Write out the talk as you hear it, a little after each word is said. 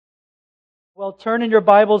Well, turn in your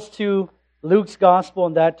Bibles to Luke's Gospel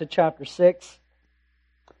and that to chapter 6.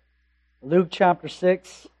 Luke chapter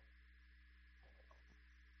 6,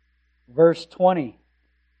 verse 20.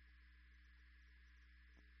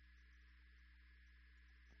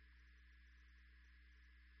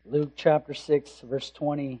 Luke chapter 6, verse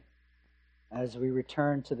 20. As we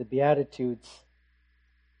return to the Beatitudes,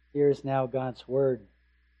 here is now God's Word.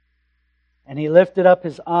 And he lifted up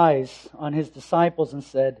his eyes on his disciples and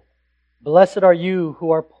said, Blessed are you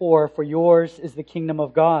who are poor, for yours is the kingdom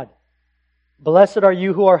of God. Blessed are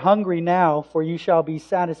you who are hungry now, for you shall be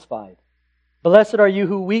satisfied. Blessed are you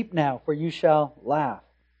who weep now, for you shall laugh.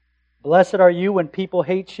 Blessed are you when people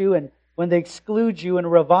hate you, and when they exclude you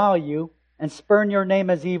and revile you, and spurn your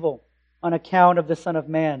name as evil, on account of the Son of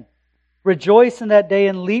Man. Rejoice in that day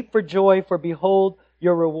and leap for joy, for behold,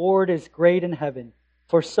 your reward is great in heaven,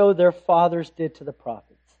 for so their fathers did to the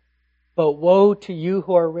prophets. But woe to you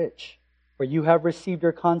who are rich, for you have received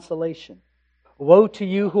your consolation. Woe to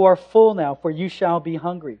you who are full now, for you shall be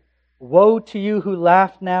hungry. Woe to you who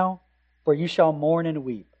laugh now, for you shall mourn and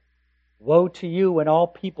weep. Woe to you when all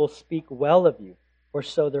people speak well of you, for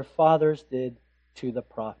so their fathers did to the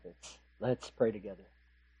prophets. Let's pray together.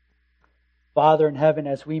 Father in heaven,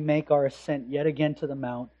 as we make our ascent yet again to the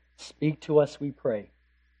mount, speak to us, we pray.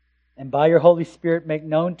 And by your Holy Spirit, make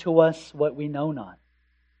known to us what we know not.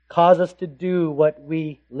 Cause us to do what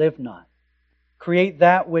we live not. Create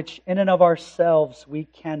that which in and of ourselves we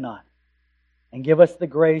cannot. And give us the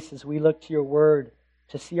grace as we look to your word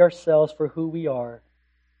to see ourselves for who we are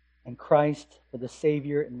and Christ for the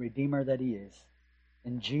Savior and Redeemer that He is.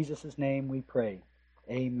 In Jesus' name we pray.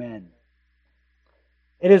 Amen.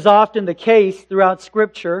 It is often the case throughout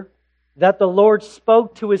Scripture that the Lord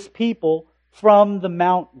spoke to His people from the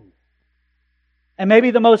mountain. And maybe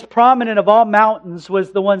the most prominent of all mountains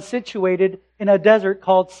was the one situated in a desert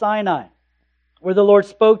called Sinai, where the Lord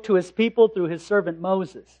spoke to His people through His servant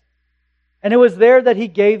Moses. And it was there that He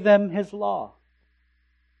gave them His law.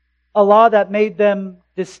 A law that made them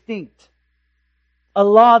distinct. A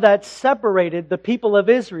law that separated the people of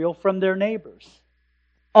Israel from their neighbors.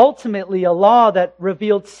 Ultimately, a law that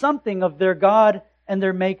revealed something of their God and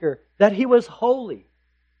their Maker, that He was holy,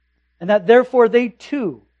 and that therefore they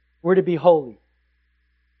too were to be holy.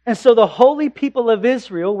 And so the holy people of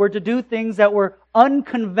Israel were to do things that were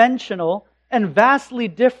unconventional and vastly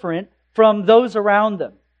different from those around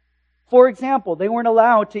them. For example, they weren't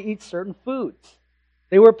allowed to eat certain foods.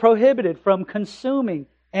 They were prohibited from consuming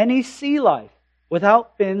any sea life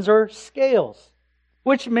without fins or scales,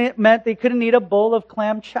 which meant they couldn't eat a bowl of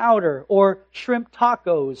clam chowder or shrimp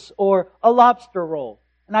tacos or a lobster roll.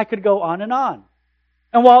 And I could go on.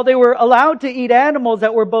 And while they were allowed to eat animals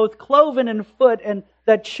that were both cloven in foot and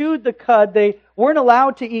that chewed the cud, they weren't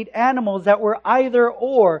allowed to eat animals that were either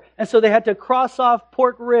or. And so they had to cross off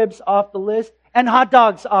pork ribs off the list and hot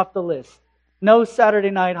dogs off the list. No Saturday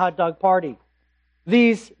night hot dog party.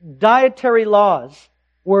 These dietary laws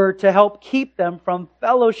were to help keep them from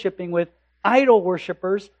fellowshipping with idol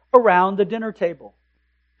worshippers around the dinner table.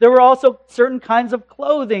 There were also certain kinds of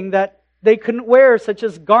clothing that they couldn't wear, such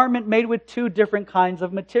as garment made with two different kinds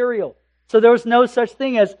of material. So there was no such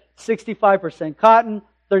thing as 65% cotton,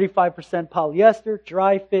 35% polyester,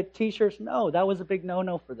 dry fit t-shirts. No, that was a big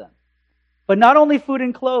no-no for them. But not only food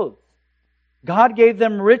and clothes. God gave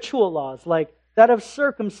them ritual laws like that of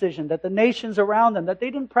circumcision that the nations around them, that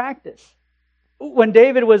they didn't practice. When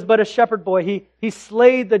David was but a shepherd boy, he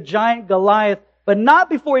slayed the giant Goliath, but not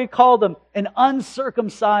before he called him an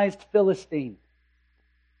uncircumcised Philistine.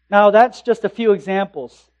 Now that's just a few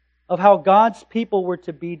examples of how God's people were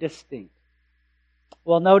to be distinct.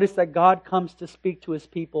 Well, notice that God comes to speak to His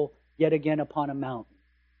people yet again upon a mountain.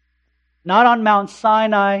 Not on Mount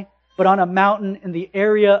Sinai, but on a mountain in the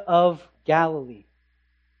area of Galilee.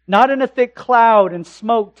 Not in a thick cloud and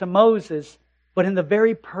smoke to Moses, but in the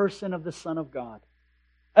very person of the Son of God.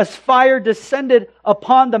 As fire descended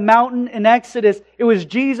upon the mountain in Exodus, it was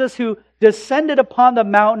Jesus who descended upon the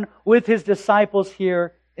mountain with His disciples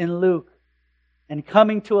here in Luke. And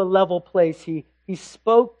coming to a level place, He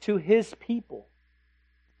spoke to His people.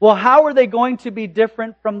 Well, how are they going to be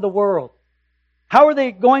different from the world? How are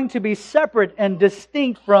they going to be separate and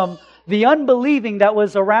distinct from the unbelieving that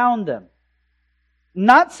was around them?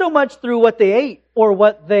 Not so much through what they ate or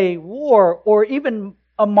what they wore or even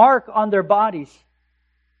a mark on their bodies,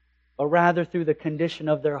 but rather through the condition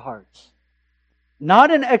of their hearts. Not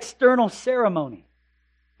an external ceremony,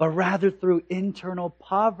 but rather through internal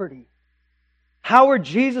poverty. How were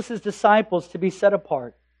Jesus' disciples to be set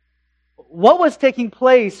apart? What was taking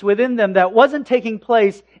place within them that wasn't taking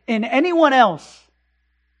place in anyone else?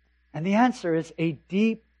 And the answer is a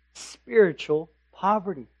deep spiritual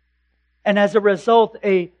poverty. And as a result,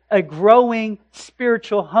 a growing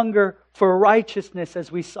spiritual hunger for righteousness,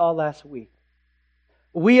 as we saw last week.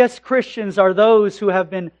 We as Christians are those who have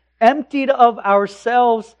been emptied of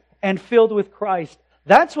ourselves and filled with Christ.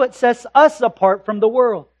 That's what sets us apart from the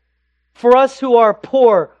world. For us who are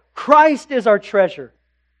poor, Christ is our treasure.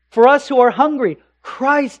 For us who are hungry,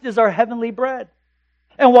 Christ is our heavenly bread.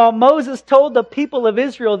 And while Moses told the people of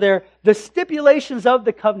Israel there the stipulations of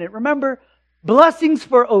the covenant, remember, blessings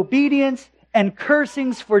for obedience and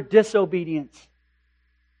cursings for disobedience.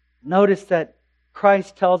 Notice that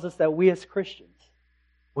Christ tells us that we as Christians,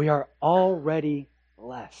 we are already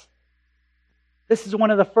blessed. This is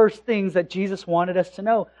one of the first things that Jesus wanted us to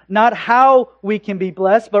know. Not how we can be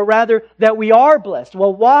blessed, but rather that we are blessed.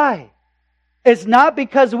 Well, why? It's not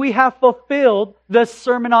because we have fulfilled the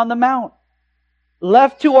Sermon on the Mount.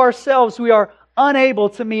 Left to ourselves, we are unable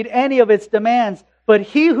to meet any of its demands. But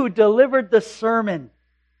He who delivered the sermon,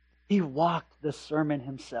 He walked the sermon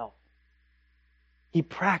Himself. He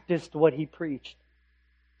practiced what He preached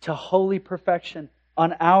to holy perfection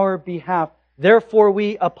on our behalf. Therefore,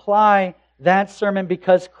 we apply that sermon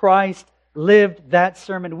because Christ lived that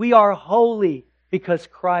sermon. We are holy because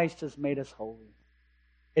Christ has made us holy.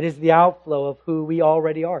 It is the outflow of who we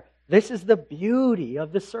already are. This is the beauty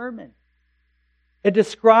of the sermon. It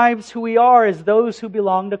describes who we are as those who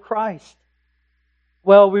belong to Christ.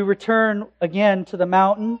 Well, we return again to the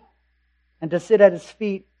mountain and to sit at His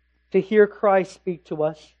feet to hear Christ speak to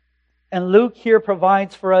us. And Luke here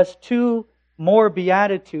provides for us two more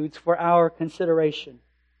beatitudes for our consideration.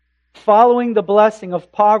 Following the blessing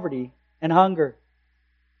of poverty and hunger,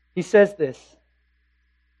 he says this: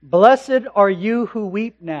 "Blessed are you who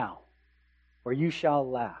weep now, for you shall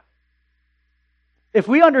laugh." If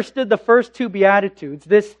we understood the first two beatitudes,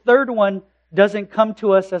 this third one doesn't come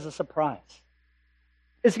to us as a surprise.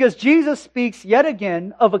 It's because Jesus speaks yet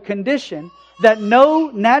again of a condition that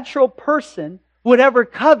no natural person would ever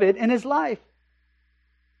covet in his life.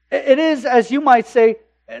 It is, as you might say,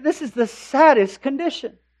 this is the saddest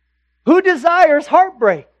condition. Who desires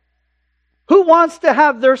heartbreak? Who wants to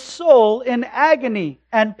have their soul in agony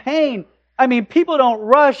and pain? I mean, people don't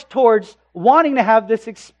rush towards wanting to have this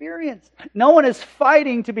experience. No one is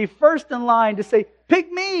fighting to be first in line to say,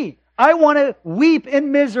 "Pick me! I want to weep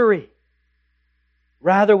in misery."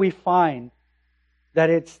 Rather, we find that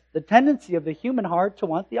it's the tendency of the human heart to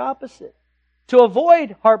want the opposite. To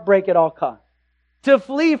avoid heartbreak at all costs. To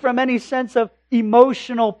flee from any sense of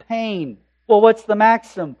emotional pain. Well, what's the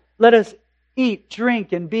maxim? Let us eat,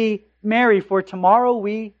 drink, and be merry, for tomorrow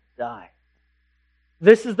we die.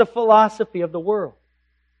 This is the philosophy of the world,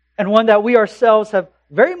 and one that we ourselves have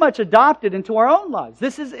very much adopted into our own lives.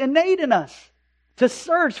 This is innate in us, to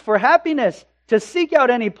search for happiness, to seek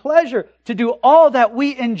out any pleasure, to do all that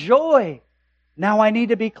we enjoy. Now I need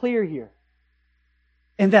to be clear here,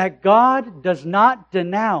 in that God does not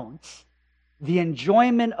denounce the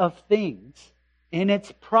enjoyment of things in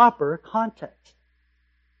its proper context.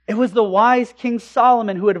 It was the wise King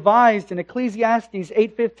Solomon who advised in Ecclesiastes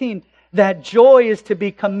 8:15 that joy is to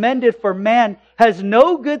be commended, for man has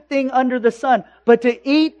no good thing under the sun, but to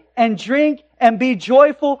eat and drink and be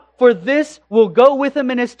joyful, for this will go with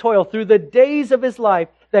him in his toil through the days of his life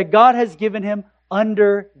that God has given him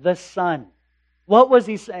under the sun. What was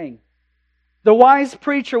he saying? The wise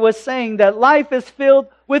preacher was saying that life is filled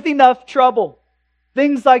with enough trouble.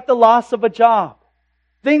 Things like the loss of a job.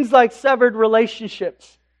 Things like severed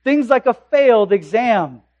relationships. Things like a failed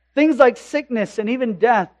exam. Things like sickness and even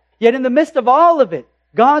death. Yet in the midst of all of it,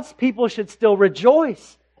 God's people should still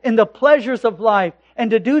rejoice in the pleasures of life, and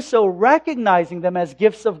to do so recognizing them as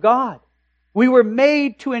gifts of God. We were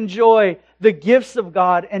made to enjoy the gifts of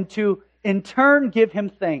God and to in turn give Him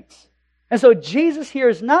thanks. And so Jesus here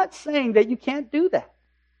is not saying that you can't do that.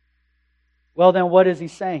 Well, then what is He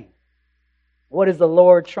saying? What is the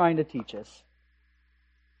Lord trying to teach us?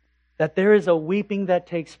 That there is a weeping that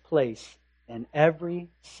takes place in every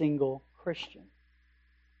single Christian.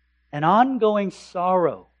 An ongoing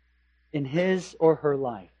sorrow in his or her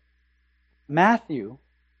life. Matthew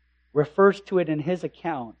refers to it in his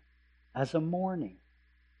account as a mourning.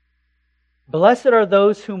 Blessed are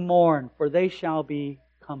those who mourn, for they shall be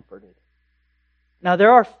comforted. Now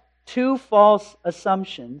there are two false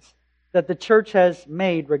assumptions that the church has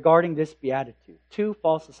made regarding this beatitude. Two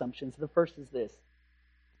false assumptions. The first is this: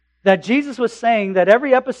 that Jesus was saying that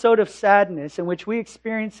every episode of sadness in which we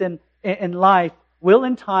experience in life will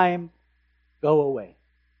in time go away.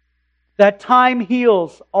 That time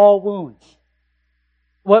heals all wounds.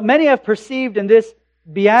 What many have perceived in this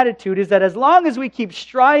beatitude is that as long as we keep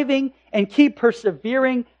striving and keep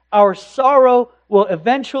persevering, our sorrow will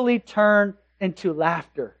eventually turn into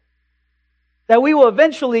laughter. That we will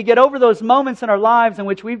eventually get over those moments in our lives in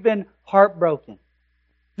which we've been heartbroken.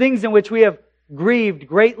 Things in which we have grieved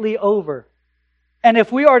greatly over. And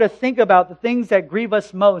if we are to think about the things that grieve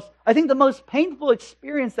us most, I think the most painful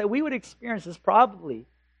experience that we would experience is probably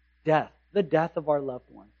death. The death of our loved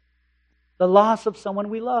ones. The loss of someone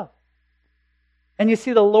we love. And you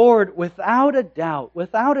see, the Lord, without a doubt,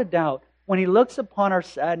 when He looks upon our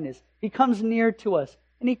sadness, He comes near to us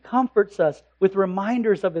and He comforts us with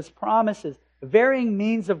reminders of His promises, varying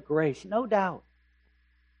means of grace, no doubt.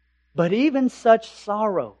 But even such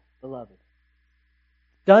sorrow, beloved,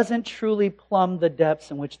 doesn't truly plumb the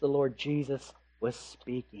depths in which the Lord Jesus was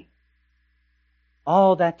speaking.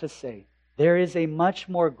 All that to say, there is a much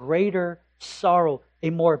more greater sorrow,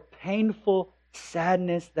 a more painful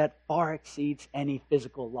sadness that far exceeds any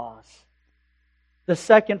physical loss. The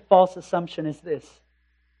second false assumption is this: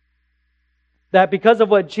 that because of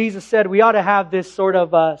what Jesus said, we ought to have this sort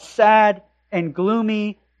of sad and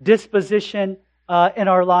gloomy disposition in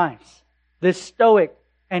our lives. This stoic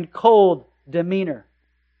and cold demeanor.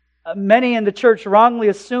 Many in the church wrongly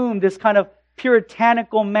assume this kind of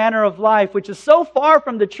puritanical manner of life, which is so far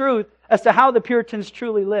from the truth as to how the Puritans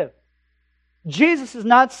truly lived. Jesus is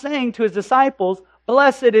not saying to His disciples,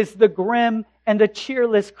 "Blessed is the grim and the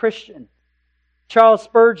cheerless Christian." Charles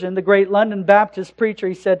Spurgeon, the great London Baptist preacher,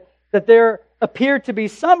 he said that there appeared to be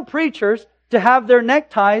some preachers to have their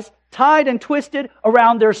neckties tied and twisted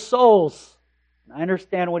around their souls. And I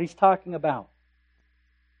understand what he's talking about.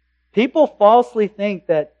 People falsely think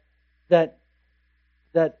that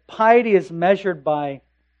piety is measured by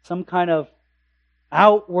some kind of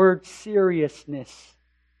outward seriousness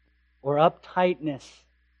or uptightness.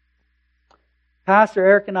 Pastor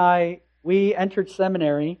Eric and I, we entered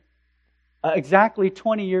seminary exactly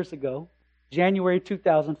 20 years ago, January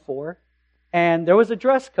 2004, and there was a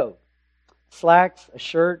dress code. Slacks, a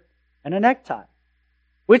shirt, and a necktie,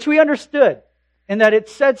 which we understood in that it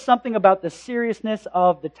said something about the seriousness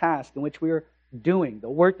of the task in which we were doing, the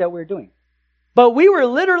work that we were doing. But we were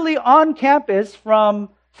literally on campus from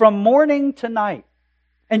morning to night.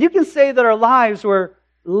 And you can say that our lives were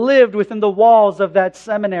lived within the walls of that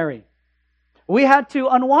seminary. We had to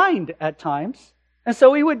unwind at times. And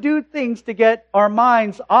so we would do things to get our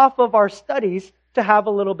minds off of our studies to have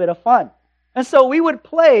a little bit of fun. And so we would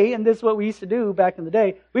play, and this is what we used to do back in the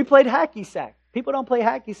day, we played hacky sack. People don't play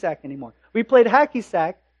hacky sack anymore. We played hacky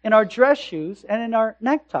sack in our dress shoes and in our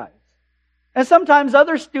neckties. And sometimes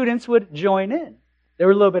other students would join in. They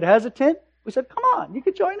were a little bit hesitant. We said, "Come on, you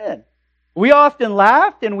could join in." We often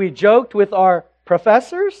laughed and we joked with our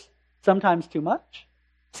professors, sometimes too much.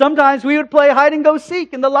 Sometimes we would play hide and go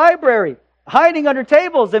seek in the library, hiding under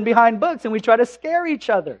tables and behind books, and we try to scare each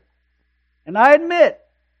other. And I admit,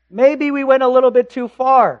 maybe we went a little bit too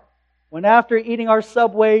far when after eating our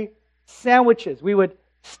Subway sandwiches, we would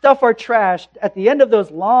stuff our trash at the end of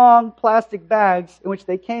those long plastic bags in which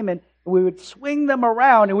they came in, and we would swing them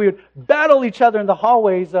around and we would battle each other in the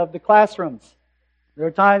hallways of the classrooms. There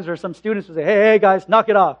are times where some students would say, hey guys, knock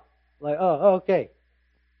it off. Like, oh, okay.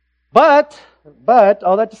 But,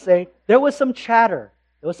 all that to say, there was some chatter.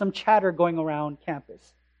 There was some chatter going around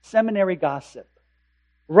campus. Seminary gossip.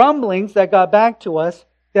 Rumblings that got back to us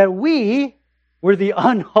that we were the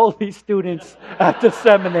unholy students at the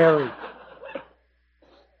seminary.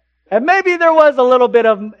 And maybe there was a little bit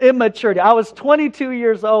of immaturity. I was 22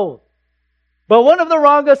 years old. But one of the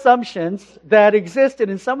wrong assumptions that existed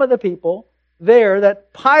in some of the people there,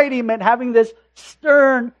 that piety meant having this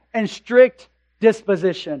stern and strict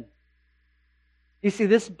disposition. You see,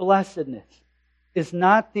 this blessedness is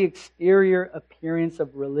not the exterior appearance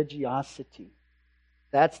of religiosity.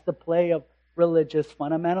 That's the play of religious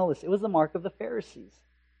fundamentalists. It was the mark of the Pharisees.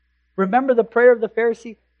 Remember the prayer of the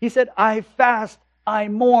Pharisee? He said, I fast, I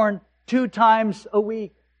mourn 2 times a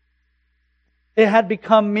week. It had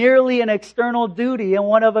become merely an external duty and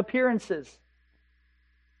one of appearances.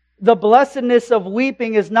 The blessedness of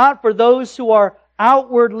weeping is not for those who are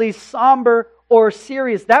outwardly somber or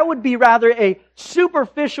serious. That would be rather a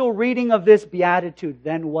superficial reading of this beatitude.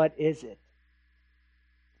 Then what is it?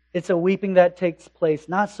 It's a weeping that takes place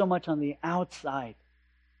not so much on the outside,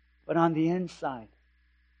 but on the inside.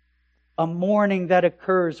 A mourning that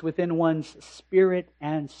occurs within one's spirit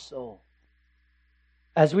and soul.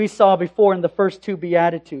 As we saw before in the first 2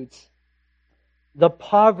 Beatitudes, the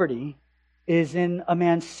poverty is in a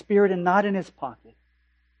man's spirit and not in his pocket.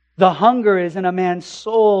 The hunger is in a man's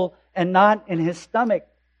soul and not in his stomach.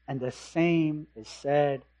 And the same is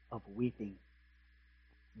said of weeping.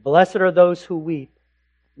 Blessed are those who weep,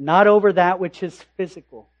 not over that which is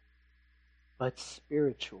physical, but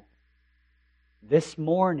spiritual. This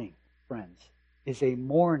mourning, friends, is a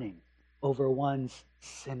mourning over one's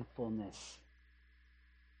sinfulness.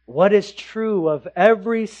 What is true of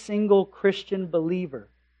every single Christian believer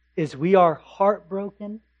is we are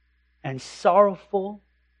heartbroken and sorrowful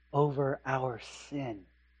over our sin.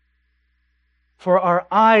 For our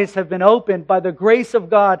eyes have been opened by the grace of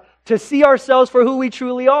God to see ourselves for who we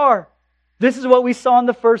truly are. This is what we saw in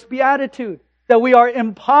the first beatitude, that we are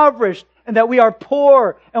impoverished and that we are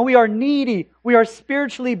poor and we are needy. We are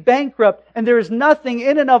spiritually bankrupt, and there is nothing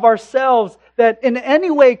in and of ourselves that in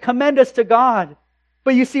any way commend us to God.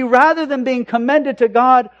 But you see, rather than being commended to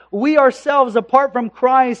God, we ourselves, apart from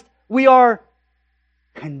Christ, we are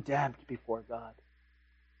condemned before God.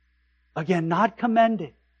 Again, not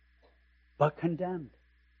commended, but condemned.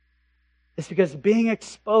 It's because being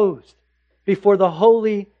exposed before the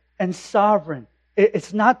holy and sovereign,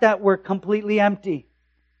 it's not that we're completely empty.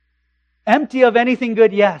 Empty of anything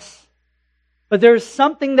good, yes. But there's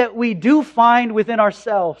something that we do find within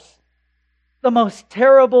ourselves. The most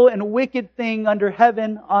terrible and wicked thing under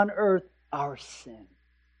heaven, on earth, our sin.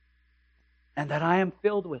 And that I am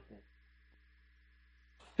filled with it.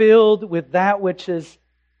 Filled with that which is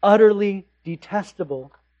utterly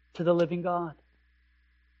detestable to the living God.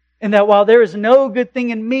 And that while there is no good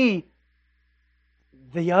thing in me,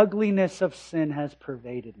 the ugliness of sin has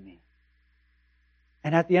pervaded me.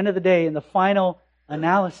 And at the end of the day, in the final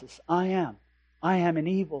analysis, I am an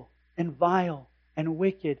evil and vile and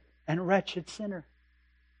wicked and wretched sinner.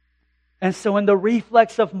 And so in the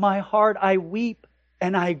reflex of my heart, I weep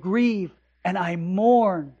and I grieve and I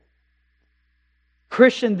mourn.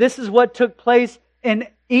 Christian, this is what took place in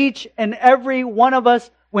each and every one of us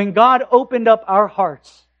when God opened up our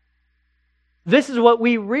hearts. This is what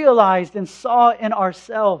we realized and saw in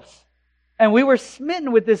ourselves. And we were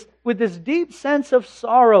smitten with this deep sense of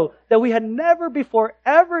sorrow that we had never before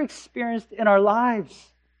ever experienced in our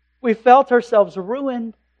lives. We felt ourselves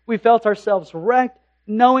ruined. We felt ourselves wrecked,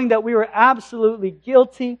 knowing that we were absolutely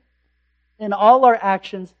guilty in all our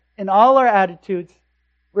actions, in all our attitudes.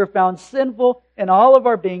 We were found sinful in all of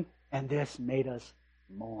our being, and this made us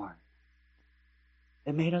mourn.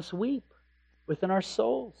 It made us weep within our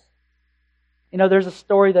souls. You know, there's a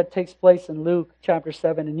story that takes place in Luke chapter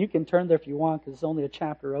 7, and you can turn there if you want because it's only a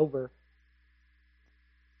chapter over,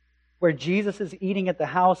 where Jesus is eating at the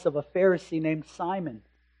house of a Pharisee named Simon.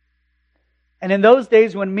 And in those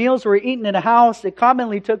days when meals were eaten in a house, it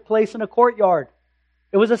commonly took place in a courtyard.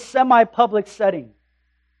 It was a semi-public setting.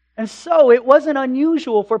 And so it wasn't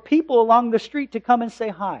unusual for people along the street to come and say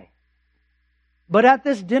hi. But at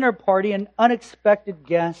this dinner party, an unexpected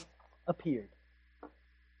guest appeared.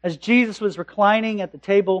 As Jesus was reclining at the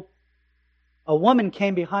table, a woman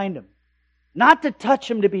came behind him, not to touch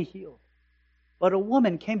him to be healed, but a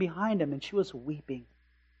woman came behind him and she was weeping.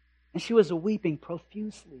 And she was weeping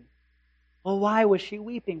profusely. Well, why was she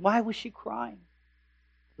weeping? Why was she crying?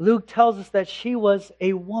 Luke tells us that she was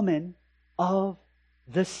a woman of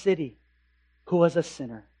the city who was a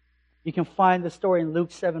sinner. You can find the story in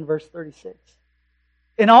Luke 7, verse 36.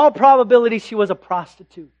 In all probability, she was a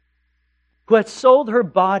prostitute who had sold her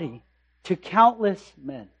body to countless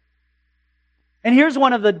men. And here's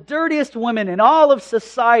one of the dirtiest women in all of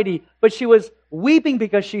society, but she was weeping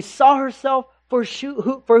because she saw herself for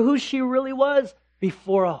who she really was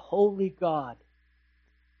before a holy God,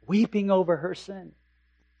 weeping over her sin,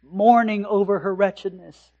 mourning over her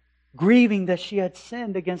wretchedness, grieving that she had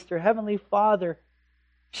sinned against her heavenly Father.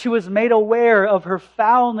 She was made aware of her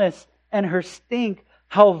foulness and her stink,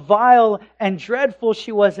 how vile and dreadful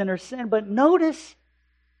she was in her sin. But notice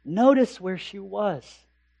where she was.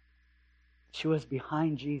 She was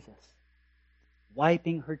behind Jesus,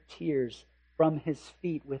 wiping her tears from His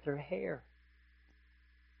feet with her hair.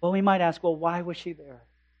 Well, we might ask, well, why was she there?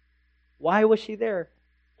 Why was she there?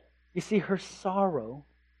 You see, her sorrow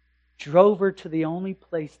drove her to the only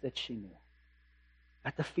place that she knew,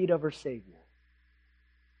 at the feet of her Savior.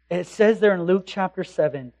 It says there in Luke chapter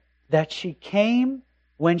 7 that she came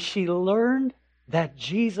when she learned that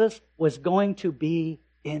Jesus was going to be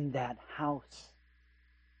in that house.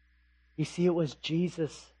 You see, it was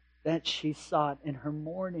Jesus that she sought in her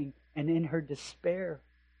mourning and in her despair.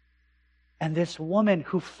 And this woman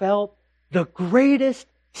who felt the greatest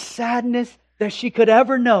sadness that she could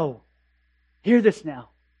ever know, hear this now,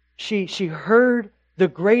 she heard the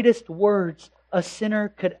greatest words a sinner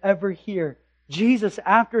could ever hear. Jesus,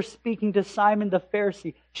 after speaking to Simon the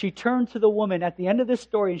Pharisee, she turned to the woman at the end of this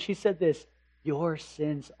story and she said this, "Your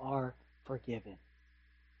sins are forgiven.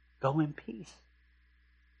 Go in peace."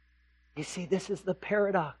 You see, this is the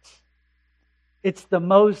paradox. It's the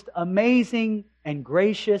most amazing and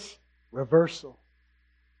gracious reversal.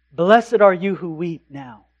 Blessed are you who weep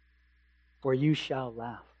now, for you shall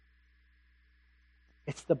laugh.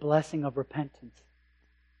 It's the blessing of repentance.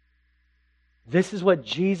 This is what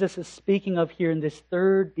Jesus is speaking of here in this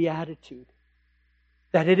third beatitude.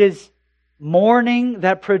 That it is mourning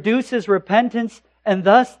that produces repentance and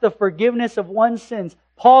thus the forgiveness of one's sins.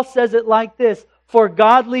 Paul says it like this: for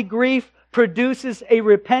godly grief produces a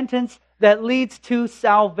repentance that leads to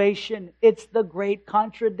salvation. It's the great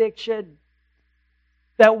contradiction.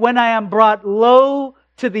 That when I am brought low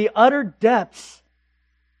to the utter depths,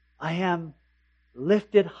 I am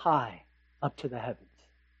lifted high up to the heavens.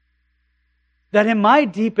 That in my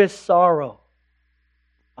deepest sorrow,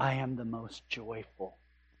 I am the most joyful.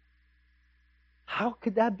 How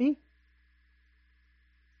could that be?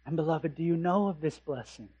 And beloved, do you know of this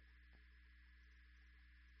blessing?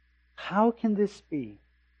 How can this be?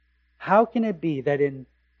 How can it be that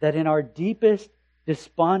in our deepest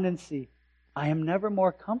despondency, I am never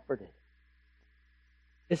more comforted?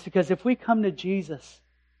 It's because if we come to Jesus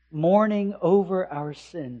mourning over our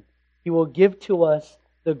sin, He will give to us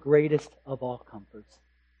the greatest of all comforts.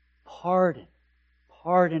 Pardon.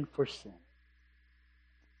 Pardon for sin.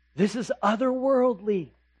 This is otherworldly.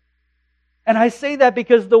 And I say that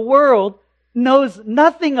because the world knows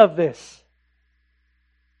nothing of this.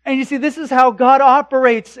 And you see, this is how God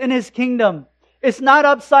operates in His kingdom. It's not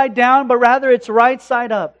upside down, but rather it's right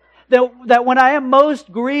side up. That when I am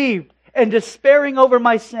most grieved and despairing over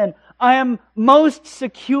my sin, I am most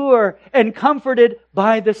secure and comforted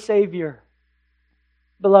by the Savior.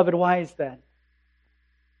 Beloved, why is that?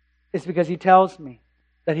 It's because He tells me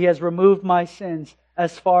that He has removed my sins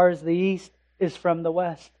as far as the east is from the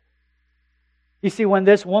west. You see, when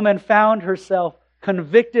this woman found herself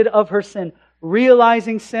convicted of her sin,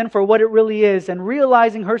 realizing sin for what it really is, and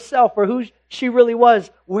realizing herself for who she really was,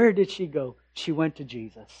 where did she go? She went to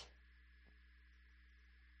Jesus.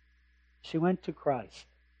 She went to Christ.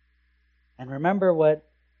 And remember what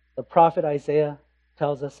the prophet Isaiah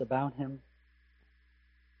tells us about Him?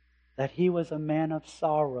 That He was a man of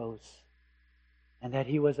sorrows, and that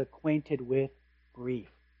He was acquainted with grief.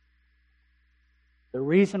 The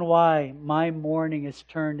reason why my mourning is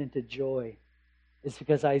turned into joy is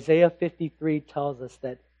because Isaiah 53 tells us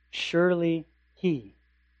that surely He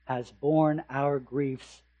has borne our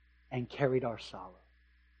griefs and carried our sorrow.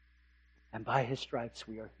 And by His stripes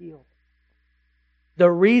we are healed. The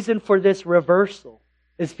reason for this reversal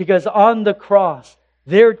is because on the cross,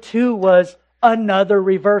 there too was another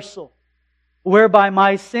reversal, whereby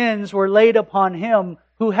my sins were laid upon Him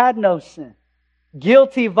who had no sin.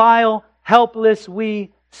 Guilty, vile, helpless,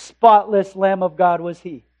 wee, spotless Lamb of God was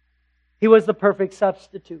He. He was the perfect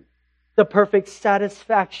substitute, the perfect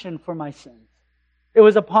satisfaction for my sins. It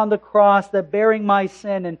was upon the cross that, bearing my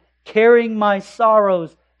sin and carrying my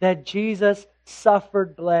sorrows, that Jesus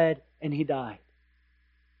suffered, bled, and He died.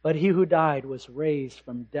 But He who died was raised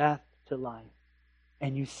from death to life.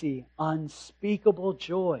 And you see, unspeakable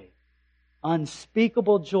joy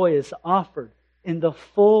is offered in the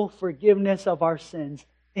full forgiveness of our sins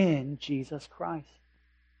in Jesus Christ.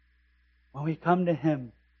 When we come to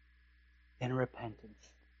Him in repentance,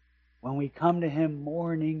 when we come to Him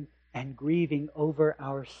mourning and grieving over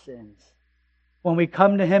our sins, when we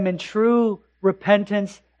come to Him in true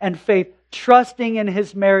repentance and faith, trusting in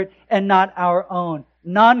His merit and not our own.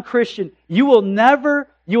 Non-Christian, you will never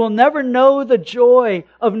know the joy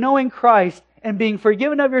of knowing Christ and being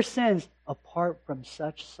forgiven of your sins apart from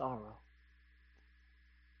such sorrow.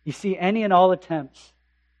 You see, any and all attempts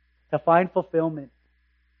to find fulfillment,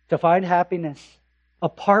 to find happiness,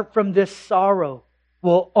 apart from this sorrow,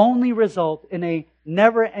 will only result in a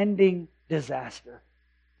never-ending disaster.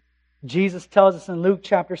 Jesus tells us in Luke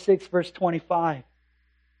chapter 6, verse 25,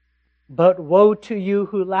 "But woe to you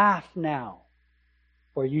who laugh now,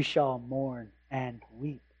 for you shall mourn and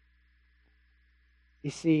weep." You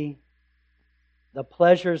see, the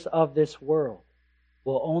pleasures of this world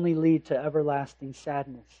will only lead to everlasting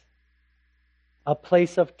sadness, a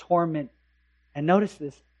place of torment. And notice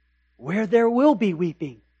this, where there will be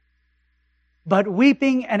weeping, but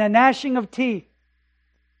weeping and a gnashing of teeth.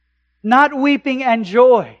 Not weeping and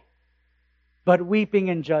joy, but weeping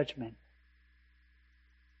and judgment.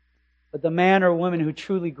 But the man or woman who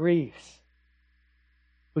truly grieves,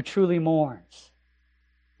 who truly mourns,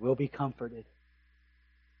 will be comforted.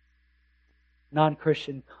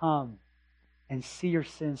 Non-Christian, come and see your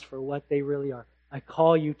sins for what they really are. I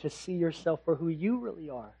call you to see yourself for who you really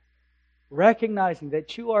are, recognizing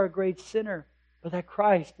that you are a great sinner, but that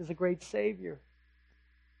Christ is a great Savior.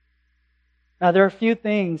 Now, there are a few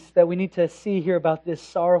things that we need to see here about this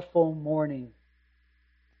sorrowful mourning.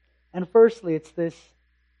 And firstly, it's this: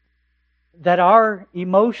 that our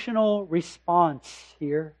emotional response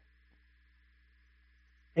here,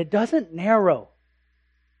 it doesn't narrow,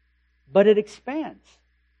 but it expands.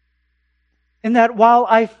 In that while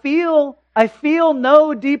I feel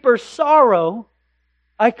no deeper sorrow,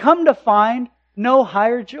 I come to find no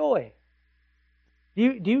higher joy.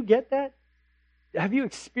 Do you get that? Have you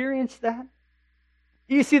experienced that?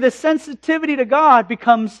 You see, the sensitivity to God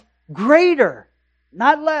becomes greater,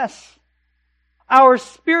 not less. Our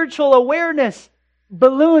spiritual awareness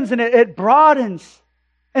balloons and it broadens.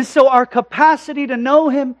 And so our capacity to know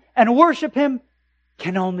Him and worship Him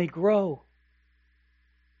can only grow.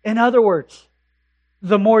 In other words,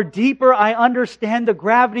 the more deeper I understand the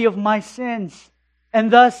gravity of my sins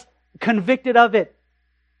and thus convicted of it,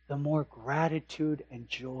 the more gratitude and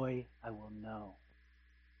joy I will know.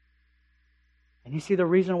 And you see, the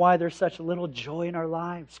reason why there's such little joy in our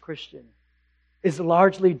lives, Christian, is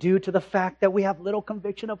largely due to the fact that we have little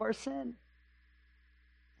conviction of our sin.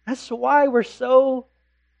 That's why we're so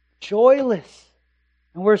joyless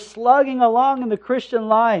and we're slugging along in the Christian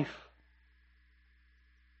life.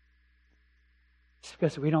 It's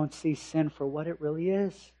because we don't see sin for what it really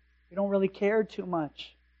is. We don't really care too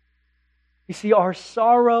much. You see, our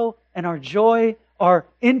sorrow and our joy are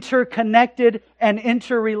interconnected and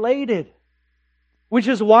interrelated. Which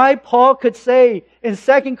is why Paul could say in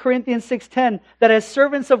 2 Corinthians 6:10 that as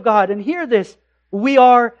servants of God, and hear this, we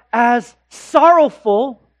are as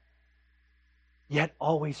sorrowful, yet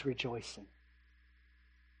always rejoicing.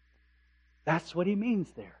 That's what he means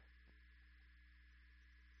there.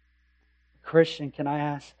 Christian, can I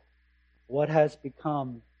ask, what has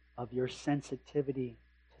become of your sensitivity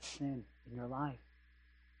to sin in your life?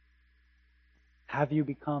 Have you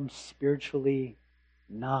become spiritually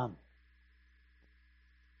numb?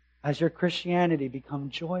 Has your Christianity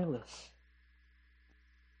become joyless?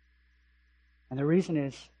 And the reason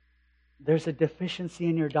is, there's a deficiency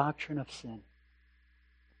in your doctrine of sin.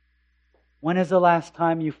 When is the last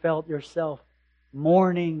time you felt yourself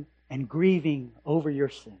mourning and grieving over your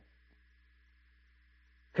sin?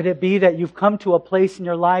 Could it be that you've come to a place in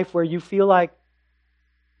your life where you feel like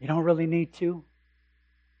you don't really need to?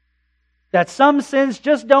 That some sins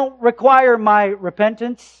just don't require my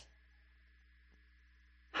repentance?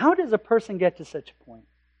 How does a person get to such a point?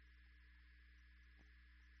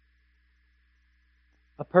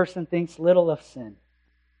 A person thinks little of sin,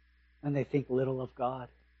 and they think little of God.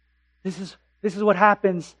 This is what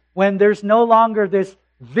happens when there's no longer this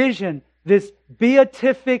vision, this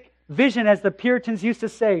beatific vision, as the Puritans used to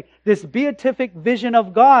say, this beatific vision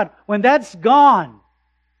of God. When that's gone,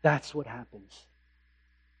 that's what happens.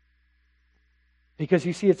 Because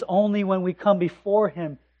you see, it's only when we come before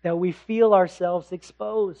Him that we feel ourselves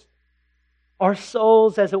exposed. Our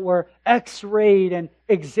souls, as it were, x-rayed and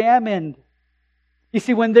examined. You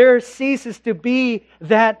see, when there ceases to be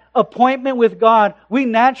that appointment with God, we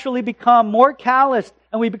naturally become more calloused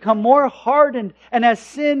and we become more hardened. And as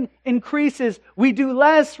sin increases, we do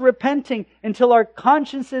less repenting until our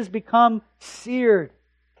consciences become seared.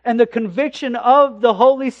 And the conviction of the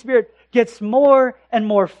Holy Spirit gets more and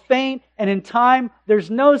more faint. And in time, there's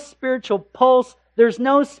no spiritual pulse. There's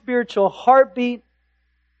no spiritual heartbeat.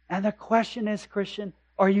 And the question is, Christian,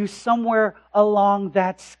 are you somewhere along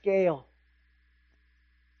that scale?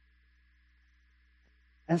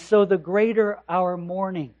 And so the greater our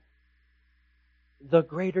mourning, the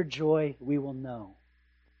greater joy we will know.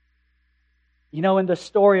 You know, in the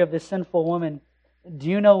story of the sinful woman, do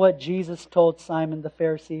you know what Jesus told Simon the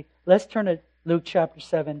Pharisee? Let's turn to Luke chapter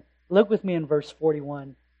 7. Look with me in verse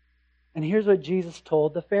 41. And here's what Jesus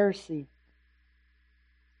told the Pharisee.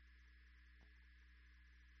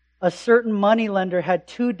 A certain moneylender had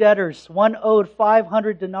two debtors. One owed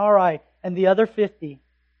 500 denarii and the other 50.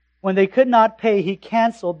 When they could not pay, he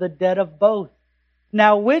canceled the debt of both.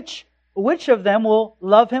 Now which of them will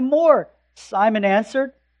love him more? Simon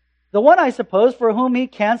answered, the one, I suppose, for whom he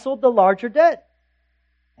canceled the larger debt.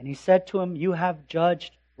 And he said to him, you have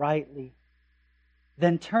judged rightly.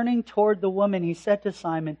 Then turning toward the woman, he said to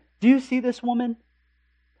Simon, do you see this woman?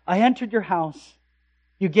 I entered your house.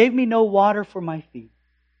 You gave me no water for my feet,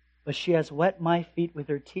 but she has wet my feet with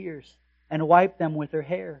her tears and wiped them with her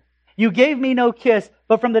hair. You gave me no kiss,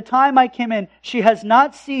 but from the time I came in, she has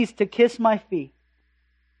not ceased to kiss my feet.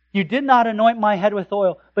 You did not anoint my head with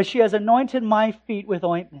oil, but she has anointed my feet with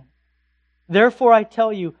ointment. Therefore I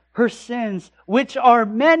tell you, her sins, which are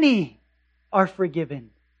many, are forgiven,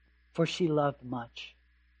 for she loved much.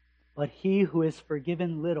 But he who is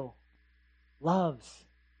forgiven little, loves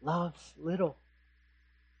little.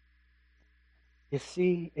 You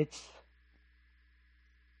see, it's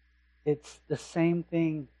the same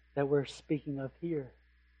thing that we're speaking of here.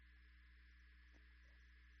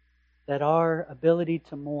 that our ability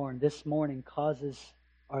to mourn this morning causes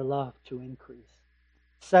our love to increase.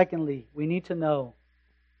 Secondly, we need to know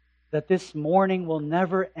that this mourning will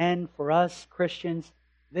never end for us Christians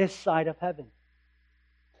this side of heaven.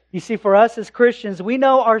 You see, for us as Christians, we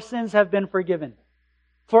know our sins have been forgiven.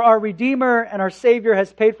 For our Redeemer and our Savior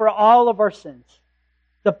has paid for all of our sins.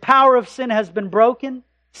 The power of sin has been broken.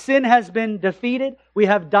 Sin has been defeated. We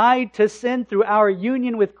have died to sin through our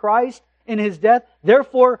union with Christ in His death.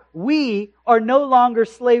 Therefore, we are no longer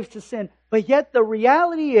slaves to sin. But yet the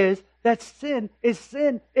reality is that sin is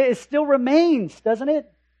sin. It still remains, doesn't it?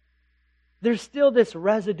 There's still this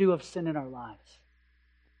residue of sin in our lives.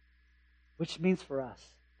 Which means for us,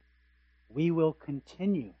 we will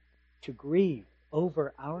continue to grieve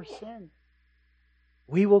over our sin.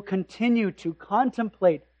 We will continue to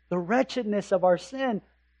contemplate the wretchedness of our sin.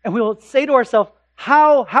 And we will say to ourselves,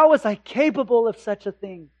 how was I capable of such a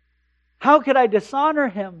thing? How could I dishonor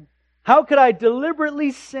Him? How could I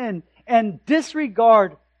deliberately sin and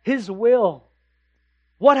disregard His will?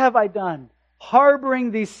 What have I done?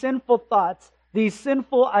 Harboring these sinful thoughts, these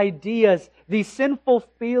sinful ideas, these sinful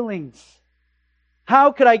feelings.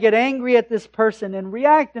 How could I get angry at this person and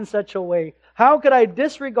react in such a way? How could I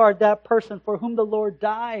disregard that person for whom the Lord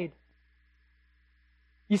died?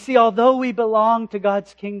 You see, although we belong to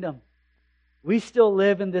God's kingdom, we still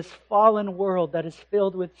live in this fallen world that is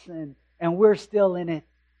filled with sin, and we're still in it.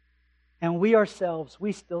 And we ourselves,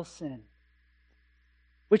 we still sin,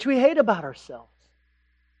 which we hate about ourselves,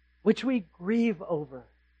 which we grieve over.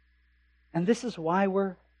 And this is why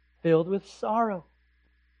we're filled with sorrow.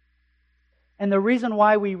 And the reason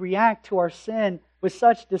why we react to our sin with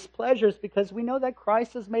such displeasure is because we know that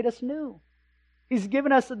Christ has made us new. He's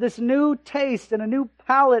given us this new taste and a new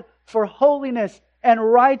palate for holiness and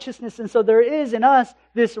righteousness. And so there is in us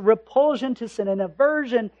this repulsion to sin, an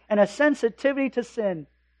aversion and a sensitivity to sin.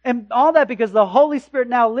 And all that because the Holy Spirit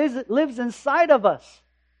now lives inside of us.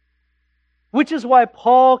 Which is why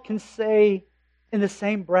Paul can say in the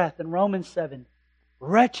same breath in Romans 7,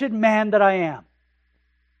 "Wretched man that I am,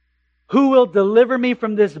 who will deliver me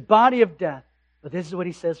from this body of death?" But this is what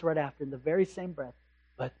he says right after in the very same breath.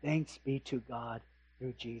 "But thanks be to God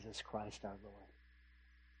through Jesus Christ our Lord."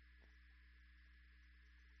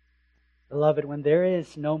 Beloved, when there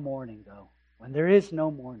is no mourning, though, when there is no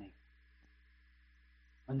mourning,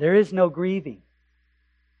 when there is no grieving,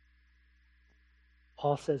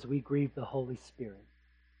 Paul says we grieve the Holy Spirit.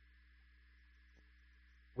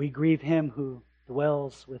 We grieve Him who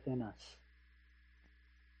dwells within us.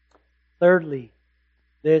 Thirdly,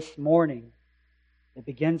 this mourning, it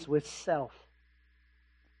begins with self.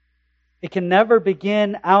 It can never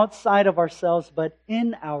begin outside of ourselves, but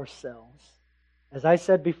in ourselves. As I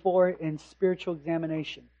said before, in spiritual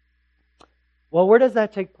examination. Well, where does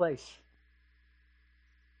that take place?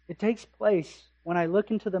 It takes place when I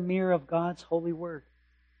look into the mirror of God's holy word.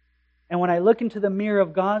 And when I look into the mirror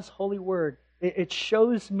of God's holy word, it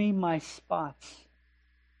shows me my spots.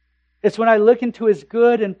 It's when I look into His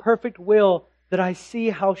good and perfect will that I see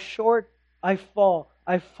how short I fall.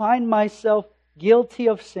 I find myself guilty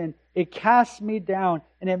of sin. It casts me down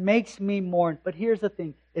and it makes me mourn. But here's the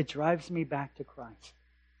thing. It drives me back to Christ.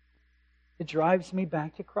 It drives me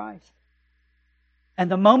back to Christ. And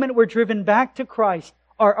the moment we're driven back to Christ,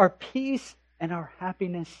 our peace and our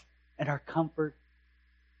happiness and our comfort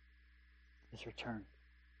is returned.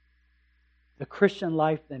 The Christian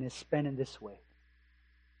life then is spent in this way.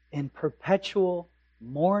 In perpetual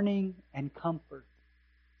mourning and comfort,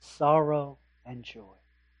 sorrow and joy.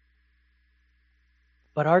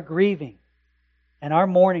 But our grieving and our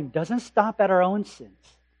mourning doesn't stop at our own sins,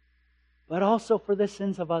 but also for the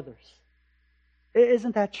sins of others.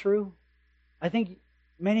 Isn't that true? I think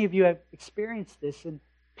many of you have experienced this in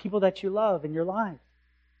people that you love in your life.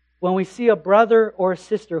 When we see a brother or a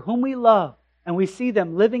sister whom we love, and we see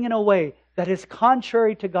them living in a way that is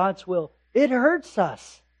contrary to God's will, it hurts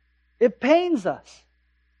us. It pains us.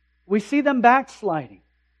 We see them backsliding.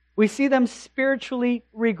 We see them spiritually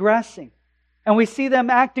regressing. And we see them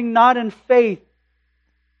acting not in faith.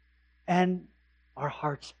 And our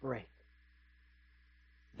hearts break.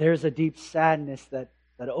 There's a deep sadness that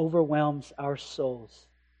overwhelms our souls.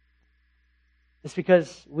 It's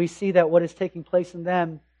because we see that what is taking place in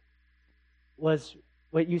them was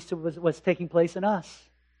taking place in us.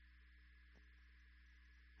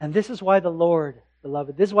 And this is why the Lord,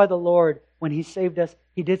 beloved, this is why the Lord, when He saved us,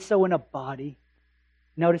 He did so in a body.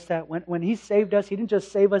 Notice that when He saved us, He didn't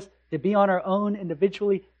just save us to be on our own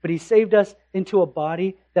individually, but He saved us into a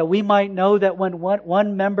body that we might know that when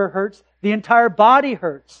one member hurts, the entire body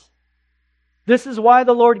hurts. This is why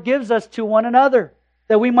the Lord gives us to one another,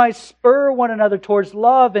 that we might spur one another towards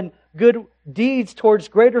love and good deeds towards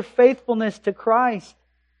greater faithfulness to Christ.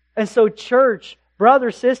 And so, church,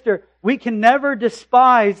 brother, sister, we can never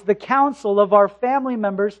despise the counsel of our family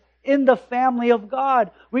members in the family of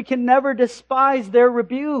God. We can never despise their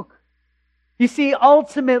rebuke. You see,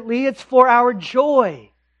 ultimately, it's for our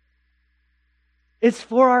joy. It's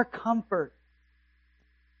for our comfort.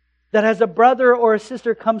 That as a brother or a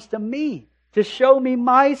sister comes to me to show me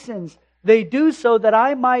my sins, they do so that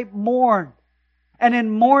I might mourn, and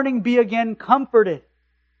in mourning be again comforted,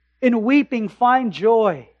 in weeping find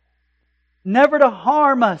joy, never to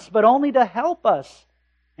harm us, but only to help us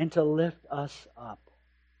and to lift us up.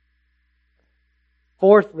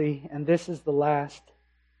 Fourthly, and this is the last,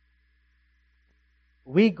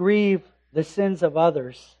 we grieve the sins of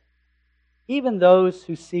others, even those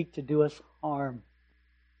who seek to do us harm.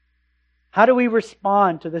 How do we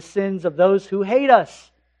respond to the sins of those who hate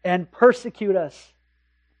us and persecute us?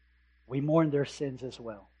 We mourn their sins as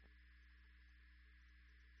well.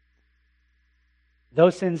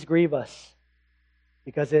 Those sins grieve us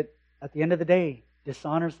because it, at the end of the day,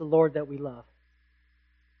 dishonors the Lord that we love.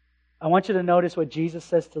 I want you to notice what Jesus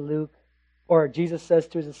says to Luke, or Jesus says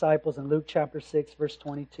to His disciples in Luke chapter 6, verse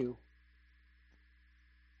 22.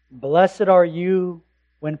 Blessed are you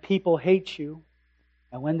when people hate you,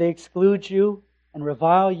 and when they exclude you and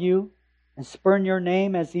revile you and spurn your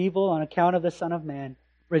name as evil on account of the Son of Man.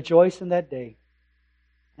 Rejoice in that day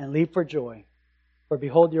and leap for joy. For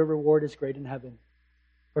behold, your reward is great in heaven.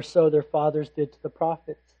 For so their fathers did to the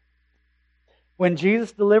prophets. When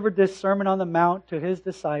Jesus delivered this Sermon on the Mount to His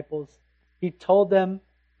disciples, He told them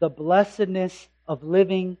the blessedness of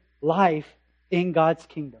living life in God's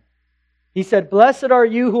kingdom. He said, blessed are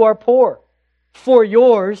you who are poor, for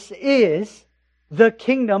yours is the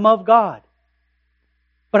kingdom of God.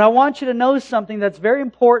 But I want you to know something that's very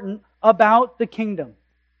important about the kingdom.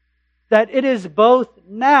 That it is both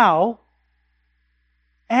now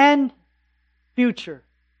and future.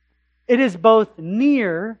 It is both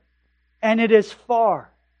near and it is far.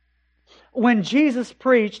 When Jesus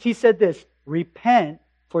preached, He said this, repent,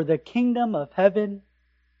 for the kingdom of heaven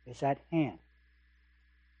is at hand.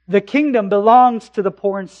 The kingdom belongs to the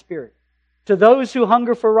poor in spirit, to those who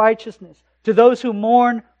hunger for righteousness, to those who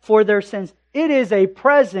mourn for their sins. It is a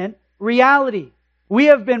present reality. We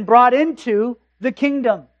have been brought into the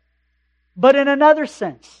kingdom. But in another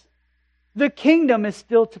sense, the kingdom is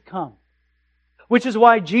still to come. Which is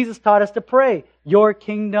why Jesus taught us to pray, your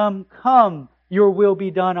kingdom come, your will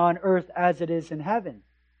be done on earth as it is in heaven.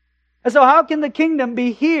 And so how can the kingdom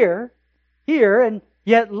be here, and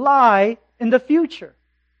yet lie in the future?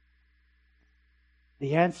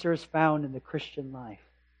 The answer is found in the Christian life.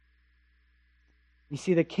 You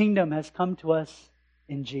see, the kingdom has come to us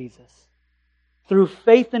in Jesus. Through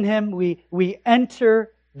faith in Him, we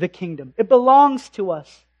enter the kingdom. It belongs to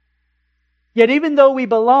us. Yet even though we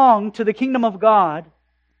belong to the kingdom of God,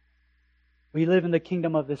 we live in the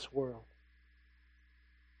kingdom of this world.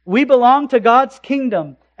 We belong to God's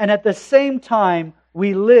kingdom, and at the same time,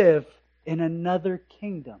 we live in another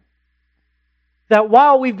kingdom. That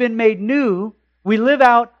while we've been made new, we live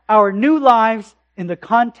out our new lives in the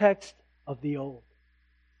context of the old.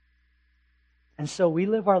 And so we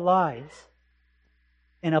live our lives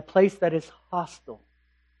in a place that is hostile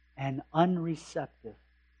and unreceptive.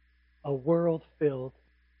 A world filled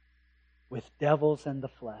with devils and the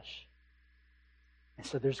flesh. And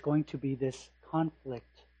so there's going to be this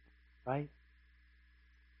conflict, right?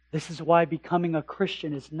 This is why becoming a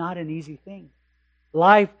Christian is not an easy thing.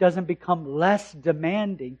 Life doesn't become less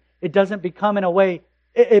demanding. It doesn't become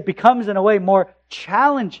it becomes in a way more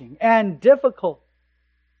challenging and difficult.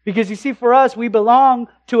 Because you see, for us, we belong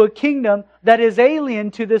to a kingdom that is alien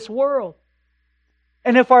to this world.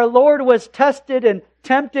 And if our Lord was tested and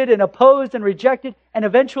tempted and opposed and rejected and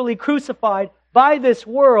eventually crucified by this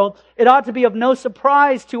world, it ought to be of no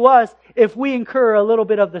surprise to us if we incur a little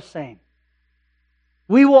bit of the same.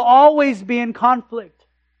 We will always be in conflict.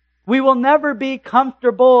 We will never be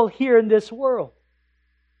comfortable here in this world.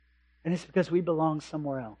 And it's because we belong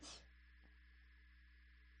somewhere else.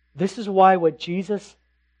 This is why what Jesus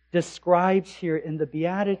describes here in the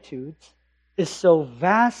Beatitudes is so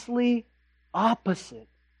vastly opposite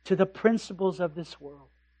to the principles of this world.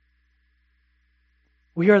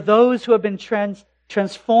 We are those who have been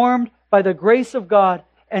transformed by the grace of God,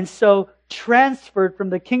 and so transferred from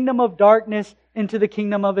the kingdom of darkness into the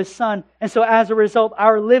kingdom of His Son. And so as a result,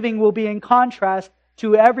 our living will be in contrast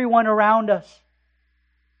to everyone around us.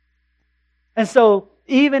 And so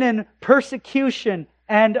even in persecution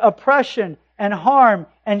and oppression and harm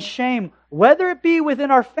and shame, whether it be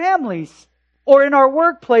within our families or in our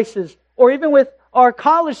workplaces or even with our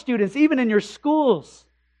college students, even in your schools,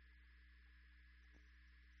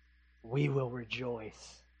 we will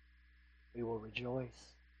rejoice. We will rejoice.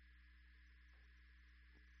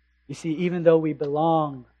 You see, even though we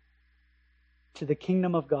belong to the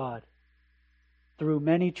kingdom of God, through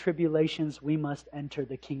many tribulations we must enter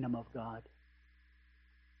the kingdom of God.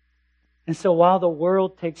 And so while the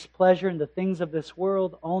world takes pleasure in the things of this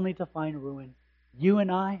world only to find ruin, you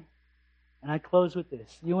and I close with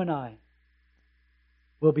this, you and I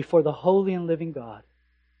will before the holy and living God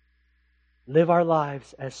live our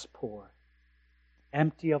lives as poor,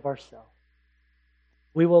 empty of ourselves.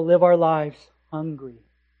 We will live our lives hungry,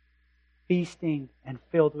 feasting and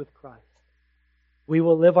filled with Christ. We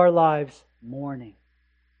will live our lives mourning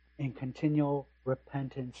in continual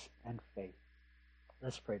repentance and faith.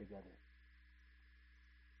 Let's pray together.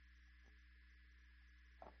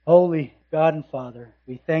 Holy God and Father,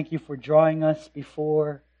 we thank you for drawing us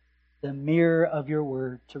before the mirror of your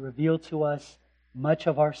word to reveal to us much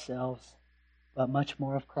of ourselves, but much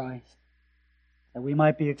more of Christ, that we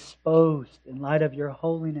might be exposed in light of your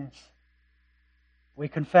holiness. We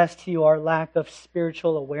confess to you our lack of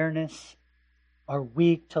spiritual awareness, our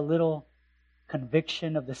weak to little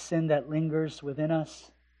conviction of the sin that lingers within us.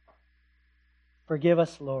 Forgive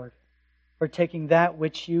us, Lord, for taking that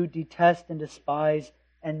which you detest and despise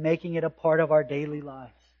and making it a part of our daily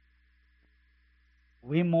lives.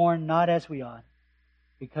 We mourn not as we ought,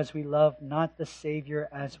 because we love not the Savior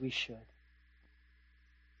as we should.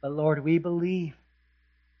 But Lord, we believe,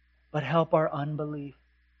 but help our unbelief.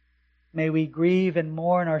 May we grieve and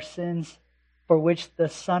mourn our sins for which the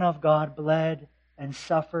Son of God bled and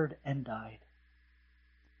suffered and died.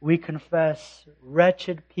 We confess,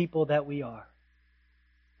 wretched people that we are,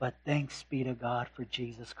 but thanks be to God for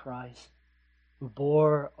Jesus Christ, who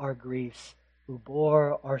bore our griefs, who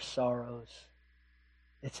bore our sorrows.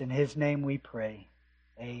 It's in His name we pray.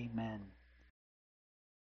 Amen.